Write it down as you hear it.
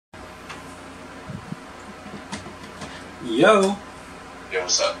Yo. Yo,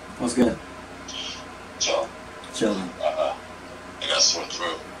 what's up? What's good? Chilling. Chilling. I got a sore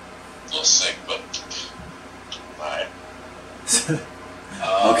throat. A little sick, but alright.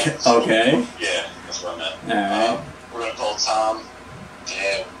 Okay. Yeah, that's what I meant. Alright. We're gonna call Tom.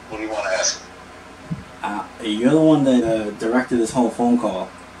 Yeah, what do you want to ask? You're the one that directed this whole phone call.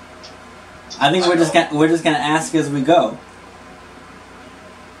 I think we're just gonna ask as we go.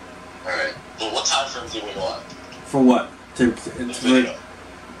 Alright. Well, what time frame do we want? For what? Video.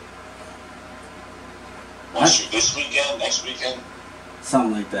 Want to shoot this weekend, next weekend?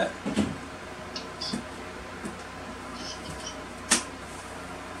 Something like that.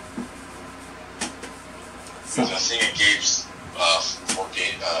 Because I think it Gabe's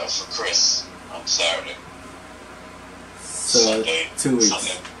for Chris on Saturday. So Sunday, 2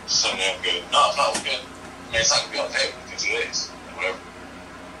 weeks. Sunday I'm good. No, we're good. I mean, it's not gonna be on tape in 2 days. Whatever.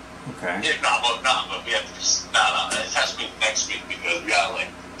 Okay. Yeah, but we have to it has to be next week because we gotta like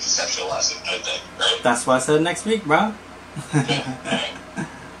conceptualize it, I think, right? That's why I said next week, bro. Okay.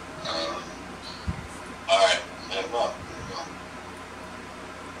 Alright, there we go.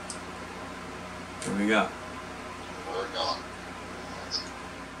 Here we go. We're going.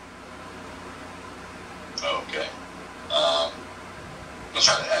 Okay. Let's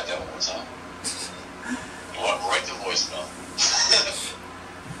try to add that one more time. You want to write the voicemail.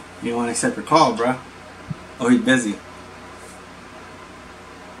 You don't want to accept your call, bro. Oh, he's busy.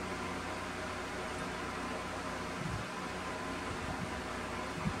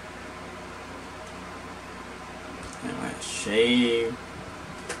 Anyway, shave.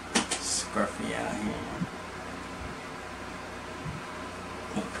 Scruffy out here.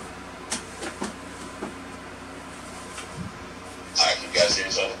 Alright, can you guys hear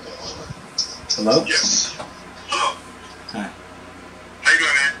each other? Hello? Yes. Hello. Hi. How you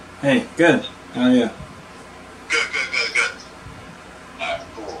doing, man? Hey, good. How are you? Good. Alright,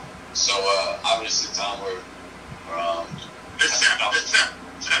 cool. So, obviously, Tom, we're it's Tim.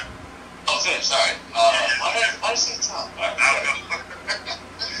 Oh, Tim, sorry. Why did I say Tom? I don't know.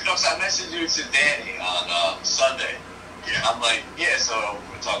 No, so I mentioned you to Danny on Sunday. Yeah. I'm like, yeah, so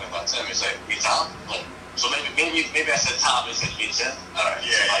we're talking about Tim. He's like, me Tom? Like, so maybe I said Tom, he said me Tim? Alright,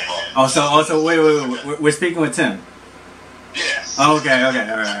 yeah. Also, wait. We're speaking with Tim. Yes. Oh, okay,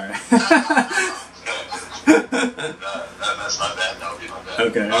 alright. That's my bad. That would be my bad.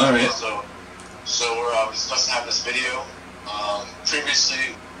 Okay, alright. So we're discussing having this video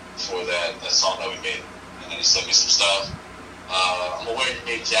previously for that song that we made, and then he sent me some stuff. I'm aware you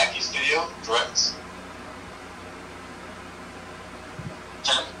made Jackie's video, correct?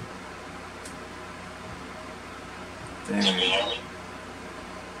 Tim? Damn. Can you hear me?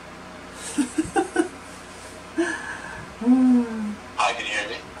 Hi, can you hear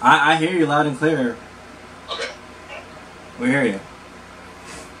me? I hear you loud and clear. Okay. We hear you.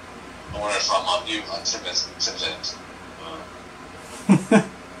 I wonder if I'm on mute on Tim's end.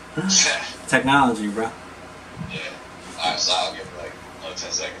 Technology, bro. Yeah. Alright, so I'll give it like another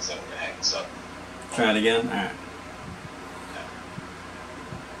 10 seconds and we're gonna hang this up. Try it again? Alright.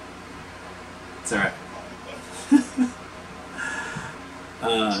 It's alright.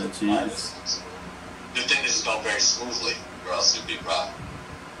 Jeez. Good thing this is going very smoothly, or else it'd be a problem.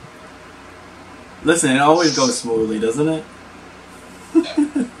 Listen, it always goes smoothly, doesn't it? Yeah.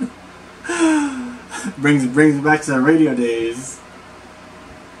 brings it back to the radio days.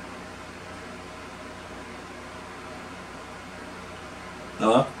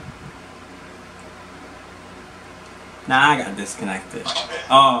 Hello? Nah, I got disconnected. Okay.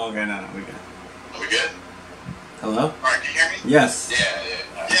 Oh, okay, no, we good. Are we good? Hello? Alright, can you hear me? Yes. Yeah.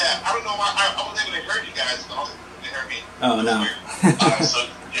 Yeah, I don't know why. I wasn't able to hear you guys, but they heard me. Oh, no. Alright, so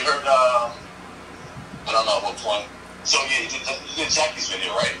you heard, I don't know what point. So, yeah, you did Jackie's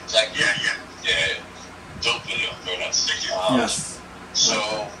video, right? Jackie? Yeah. Dope video. Very nice. Thank you. Yes.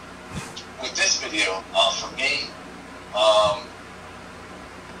 So, with this video, for me,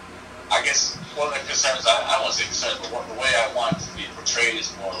 I guess one of the concerns, I don't want to say concerns, but the way I want it to be portrayed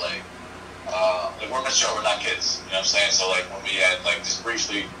is more like we're mature, we're not kids. You know what I'm saying? So like when we had like just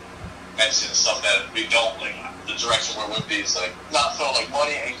briefly mentioned stuff that we don't like, the direction where would be is like not feel like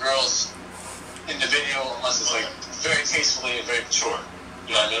money and girls in the video unless it's like very tastefully and very mature.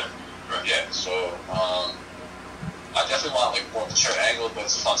 You know what I mean? Right. Yeah. So I definitely want like more mature angle, but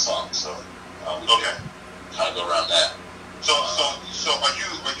it's a fun song. So okay, kind of go around that. So are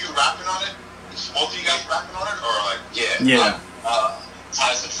you rapping on it? Both of you guys rapping on it, or like? Yeah.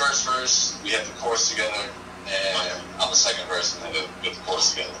 Ty's the first verse, we have the chorus together, and I'm the second verse, and then we have the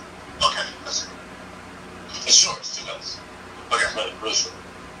chorus together. Okay, that's it. It's short, it's 2 minutes. Okay, really short.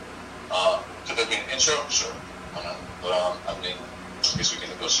 Could there be an intro? Sure. But I mean, I guess we can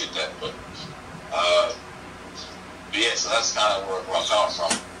negotiate that. But yeah, so that's kind of where I'm coming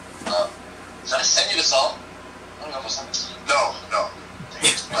from. Did I send you the song? I don't know if I sent it to you. No.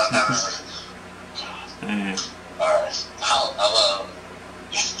 Alright. I'll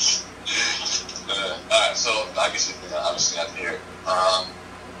alright, so I guess you obviously have to hear it.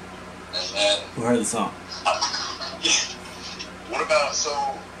 And then We heard the song. Yeah. What about, so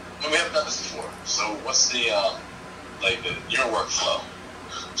no, we haven't done this before. So what's the your workflow?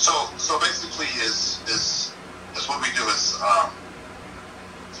 So basically is what we do is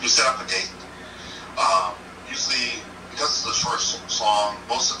you set up a date. Usually because it's a short song,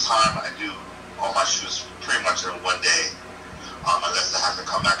 most of the time I do all my shoots pretty much in one day. Unless I have to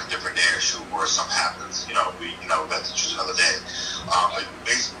come back a different day or shoot or something happens, we have to choose another day.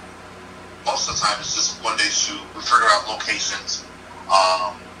 Most of the time it's just one day shoot. We figure out locations,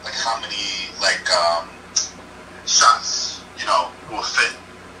 like how many shots, will fit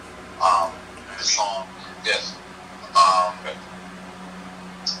in the song. Yes.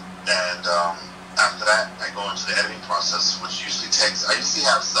 And after that, I go into the editing process, which usually I usually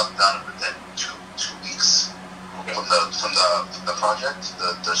have stuff done within two weeks from the project,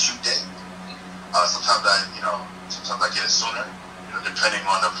 the shoot date. Sometimes I get it sooner, depending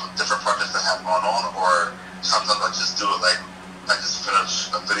on the different projects I have going on, or sometimes I just do it I just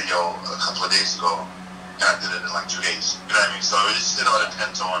finished a video a couple of days ago, and I did it in 2 days. You know what I mean? So it all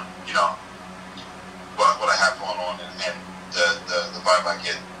depends on what I have going on and the vibe I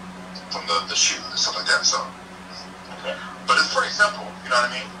get from the shoot and stuff like that. So, okay. But it's pretty simple. You know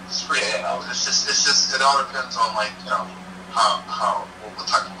what I mean? It's pretty. It's just it all depends on how what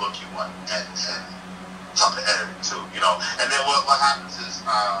type of look you want and type of editing too. And then what happens is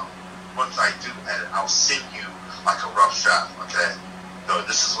once I do edit, I'll send you a rough draft. Okay, so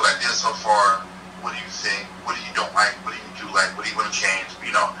this is what I did so far. What do you think? What do you don't like? What do you do like? What do you want to change?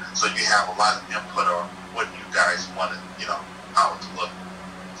 So you have a lot of input on what you guys want how it to look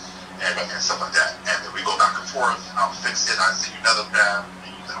and stuff like that. And then we go back and forth. I'll fix it. I send you another draft.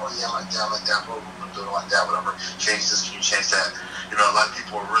 And you go, oh yeah, like that. We're gonna do it like that. Whatever. Change this. Can you change that? A lot of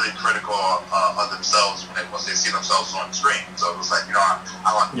people are really critical of themselves once they see themselves on the screen. So it was I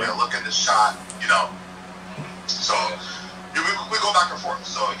like the way I look at this shot. So we go back and forth.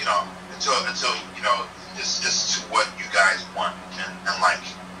 So until it's to what you guys want and like.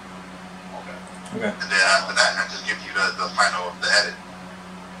 Okay. And then after that, I just give you the final of the edit.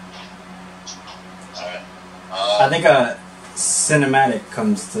 Alright. I think cinematic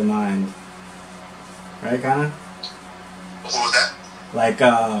comes to mind. Right, Cano? What was that? Like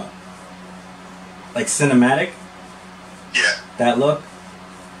cinematic? Yeah. That look?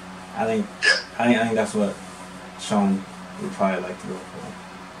 I think Yeah. that's what Sean would probably like to go for.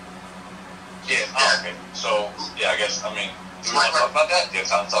 Yeah. Okay. So I guess do you want to talk about that? Do you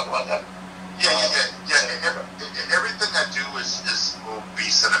have time to talk about that? Yeah. Everything I do will be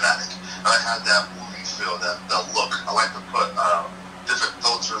cinematic. I have that movie feel, the look. I like to put different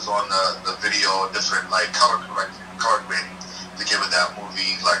filters on the video, different color grading to give it that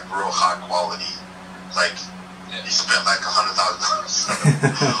movie real high quality. You spent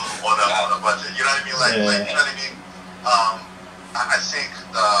 $100,000 on a budget. You know what I mean? You know what I mean? I think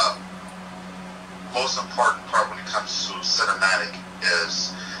the most important part when it comes to cinematic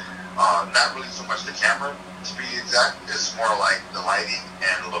is not really so much the camera, to be exact. It's more like the lighting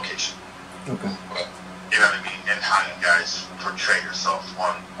and the location. Okay. You know what I mean? And how you guys portray yourself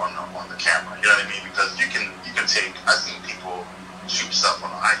on the camera. You know what I mean? Because you can take. I've seen people shoot stuff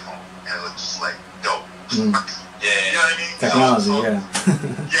on an iPhone and it looks just dope. Mm. Yeah. You know what I mean? Technology,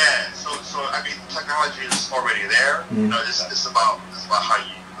 yeah. So I mean, technology is already there. Mm. It's about how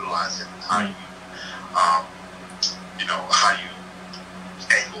you utilize it, and how you how you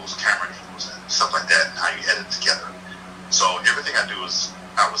camera angles and stuff like that, and how you edit together. So everything I do is,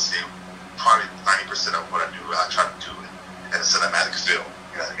 I would say, probably 90% of what I do, I try to do it in a cinematic feel.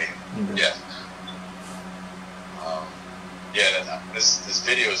 You know what I mean? Mm-hmm. Yeah. This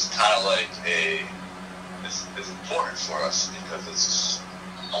video is kind of it's important for us because it's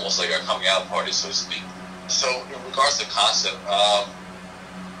almost like our coming out party, so to speak. So in regards to concept, I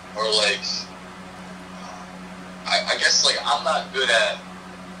guess I'm not good at.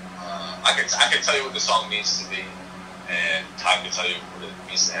 I can tell you what the song means to me, and Ty can tell you what it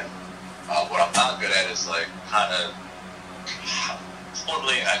means to him. What I'm not good at is kind of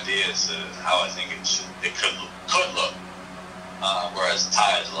formulating ideas of how I think it could look. Whereas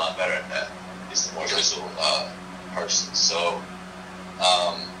Ty is a lot better at that. He's the more visual person. So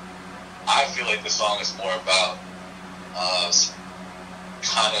I feel like the song is more about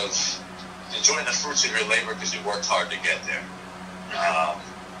kind of enjoying the fruits of your labor because you worked hard to get there.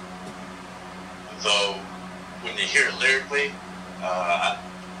 Though when you hear it lyrically,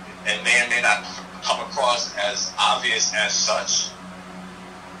 it may or may not come across as obvious as such,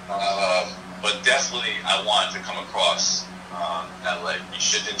 but definitely I want it to come across that like you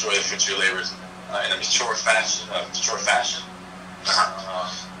should enjoy the fruits of your labors in a mature fashion,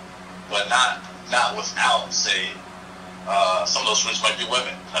 but not without, say, some of those fruits might be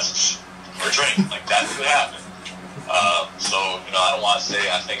women. That's or drink. Like that could happen. So I don't want to say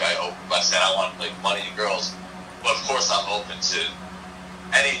I said I want like money and girls, but of course I'm open to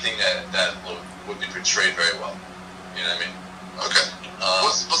anything that would be portrayed very well. You know what I mean? Okay.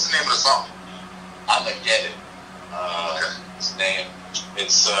 What's the name of the song? I'm gonna get it. Okay. Its name.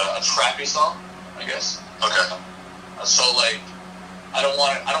 It's a trappy song, I guess. Okay. So like, I don't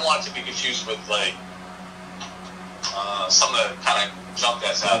want it to be confused with like some of the kind of junk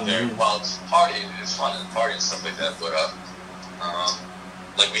that's out there. While it's party, it's fun and party and stuff like that. But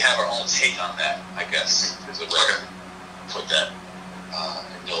like we have our own take on that, I guess, is the way to put that.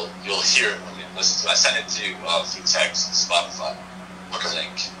 And you'll hear it when you listen to it. I sent it to you through text and Spotify. I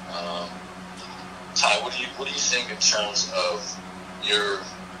think. Ty, what do you think in terms of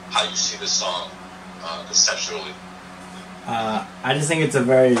how you see the song conceptually? I just think it's a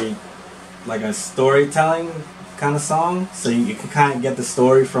very like a storytelling kind of song, so you can kind of get the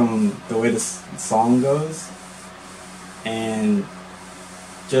story from the way the song goes, and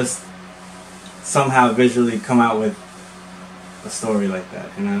just somehow visually come out with a story like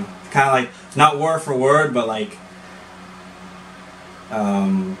that, kind of like not word for word, but like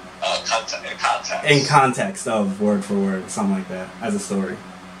in context of word for word, something like that, as a story.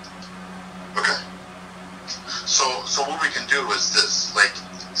 Okay. So what we can do is this, like,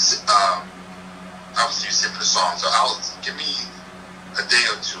 obviously you sing the song, so give me a day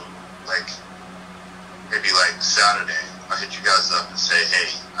or two, like, maybe like Saturday, I'll hit you guys up and say,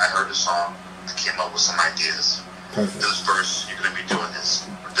 hey, I heard the song, I came up with some ideas. Perfect. This verse, you're going to be doing this.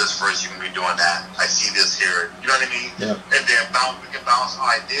 This verse, you're going to be doing that. I see this here. You know what I mean? Yep. And then we can bounce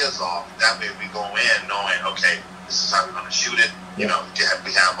ideas off. That way we go in knowing, okay, this is how we're going to shoot it. You know,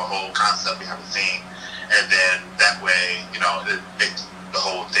 we have a whole concept, we have a theme. And then that way, it makes the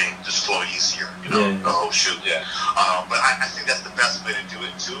whole thing just flow easier, the whole shoot. Yeah. But I think that's the best way to do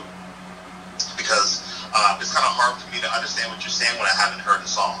it, too. Because it's kind of hard for me to understand what you're saying when I haven't heard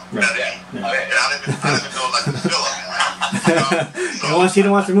the song. Right. And I don't even know like the feel of it. So, he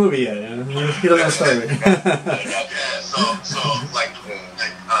didn't watch the movie yet. He don't know the story. So like,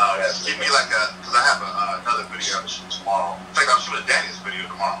 just give me like because I have another video to shoot tomorrow. In fact, I'm shooting Danny's video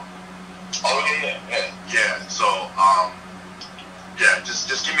tomorrow. Oh yeah. So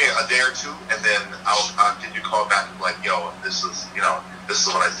just give me a day or two, and then I'll give you a call back and be like, yo, this is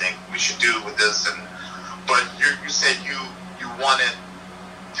what I think we should do with this. But you said you wanted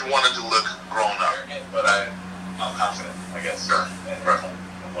to look grown up. But I'm confident, I guess, in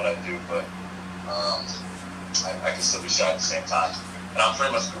what I do. But I can still be shy at the same time. And I'm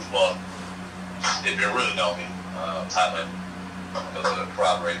pretty much goofball. If you really know me, Ty might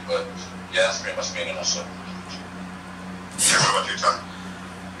corroborate. But yeah, that's pretty much me in a nutshell. What about you, Ty?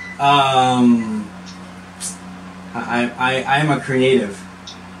 I'm a creative.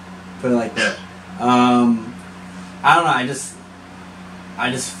 Put it like that. I don't know. I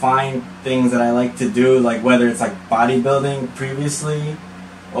just find things that I like to do, like whether it's like bodybuilding previously,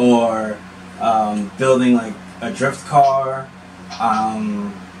 or building like a drift car.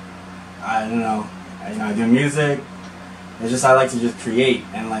 I don't know. I do music. It's just I like to just create,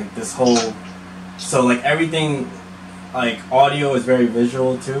 and like this whole. So like everything, like audio is very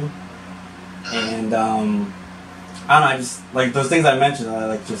visual too, and I don't know. I just like those things I mentioned. I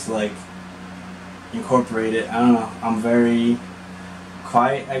like just like incorporate it. I don't know. I'm very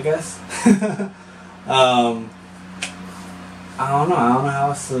quiet, I guess. I don't know how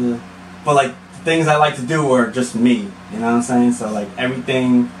else to. But like things I like to do are just me. You know what I'm saying? So like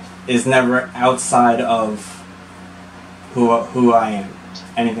everything is never outside of who I am.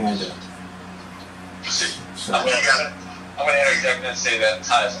 Anything I do. So. I'm gonna interject and say that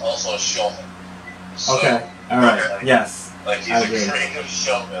Ty is also a showman. So, okay. All right. Okay. Yes. Like he's a creative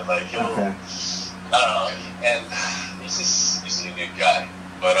showman. Like he'll. Okay. I don't know, and he's a unique guy.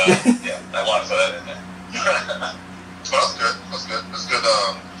 But yeah, I want to throw that in there. Well, that's good. That's good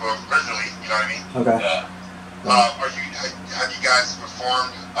for visually. You know what I mean? Okay. Yeah. Have you guys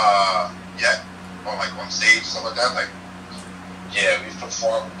performed yet, or like on stage, something like that? Like. Yeah, we've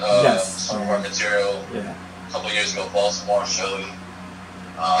performed some of our material a couple of years ago, Baltimore, Philly.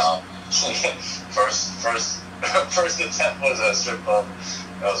 First attempt was a strip club.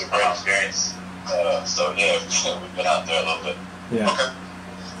 That was a great experience. So yeah, we've been out there a little bit. Yeah. Okay.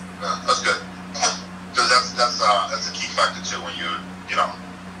 That's good. Because that's a key factor too when you know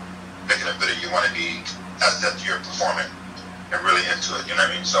making a video. You want to be as that you're performing and really into it. You know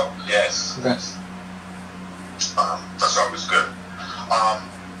what I mean? So Yes. Okay. that's always good. All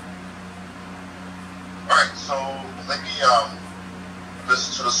right. So let me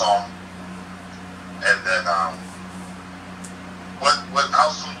listen to the song, and then how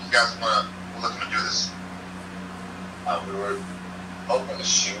soon you guys were looking to do this? We were hoping to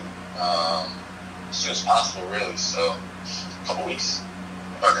shoot as soon as possible, really. So a couple weeks.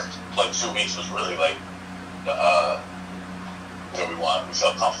 Okay. Like 2 weeks was really like the what we wanted. We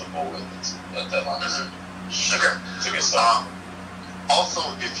felt comfortable with that deadline. Okay. To get started. Also,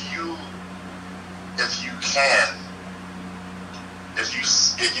 if you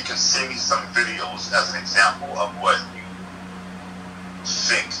can send me some videos as an example of what you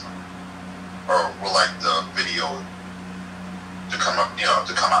think or would like the video to come up,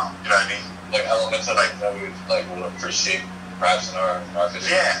 to come out. You know what I mean? Like elements of like that we would appreciate perhaps in our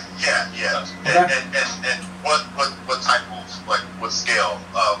video. Yeah. Okay. And what type of what scale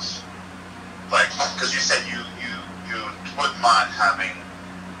of because you said you wouldn't mind having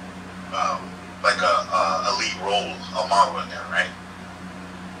a lead role, a model in there, right?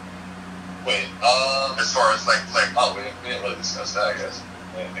 Wait, As far as like we didn't really discuss that, I guess.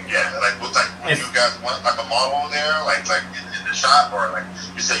 yeah, like what type would you guys want, like a model there, like in the shop, or like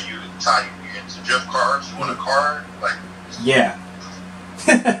you say you're into drift cars, you want a car, like Yeah.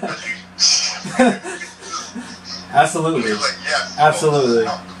 'cause Absolutely. like yes, Absolutely. You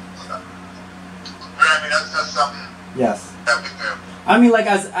know what I mean? That's something Yes. that we can. I mean, like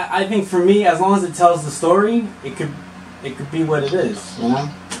I think for me, as long as it tells the story, it could be what it is, you know.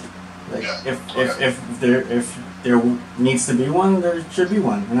 Like Yeah. if there needs to be one, there should be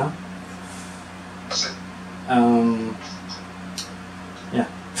one, you know. That's it. Yeah.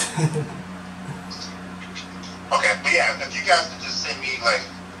 Okay, but yeah, if you guys could just send me like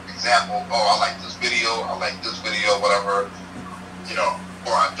example, I like this video, whatever,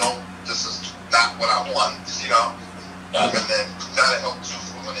 or I don't, this is not what I want, and then that'll help too,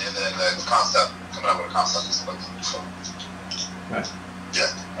 and then the concept, coming up with a concept and stuff like that. So, Right. yeah.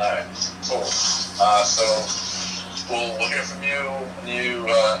 Alright, cool. So we'll hear from you in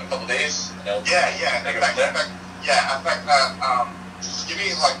a couple days. Yeah. In fact, give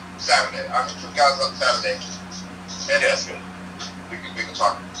me like Saturday. I'll meet you guys up Saturday, and that's good. we can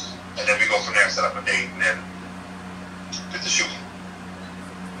talk, and then we go from there, set up a date, and then get the shooting.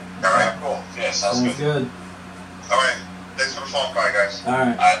 All right, cool. Yeah, sounds Sounds good. good. All right, thanks for the phone call, guys. All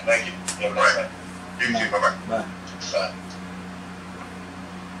right. Alright, thank you. You have a nice Right. night. You too. Bye-bye. Bye. Bye.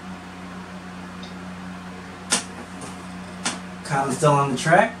 Kyle's still on the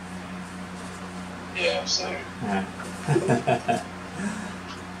track. Yeah, absolutely. All right.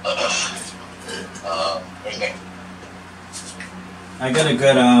 What do you think? I get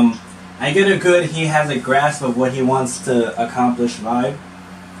a good he has a grasp of what he wants to accomplish vibe.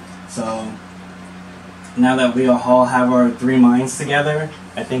 So now that we all have our three minds together,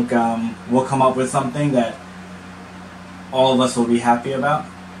 I think we'll come up with something that all of us will be happy about.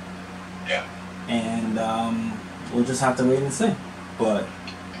 Yeah. And we'll just have to wait and see. But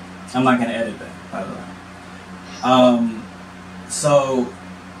I'm not gonna edit that, by the way. So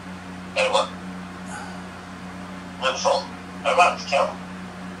And what? What phone? I want the camera.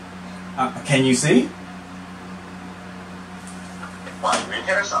 can you see? Why, you in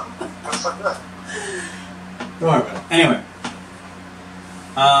here or something? What's like that? Don't worry about it. Anyway.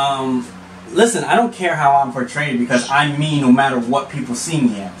 Listen, I don't care how I'm portrayed because I'm me no matter what people see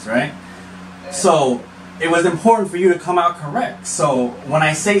me as, right? So it was important for you to come out correct. So when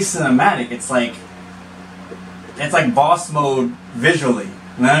I say cinematic, it's like boss mode visually.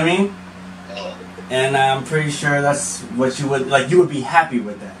 You know what I mean? And I'm pretty sure that's what you would like. You would be happy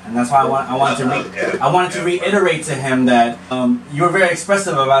with that, and that's why I wanted to reiterate to him that you were very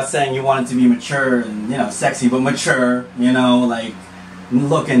expressive about saying you wanted to be mature and sexy, but mature. Like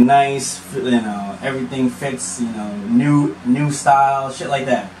looking nice. Everything fits. New style, shit like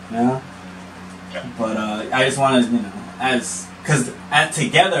that. But I just wanted because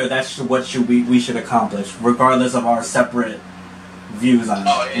together that's what we should accomplish, regardless of our separate views on it.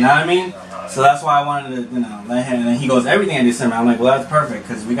 Oh, yeah. You know what I mean? So that's why I wanted to, let him. And he goes, everything I do cinematic. I'm like, well, that's perfect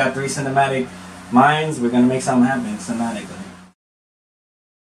because we got three cinematic minds. We're gonna make something happen cinematically.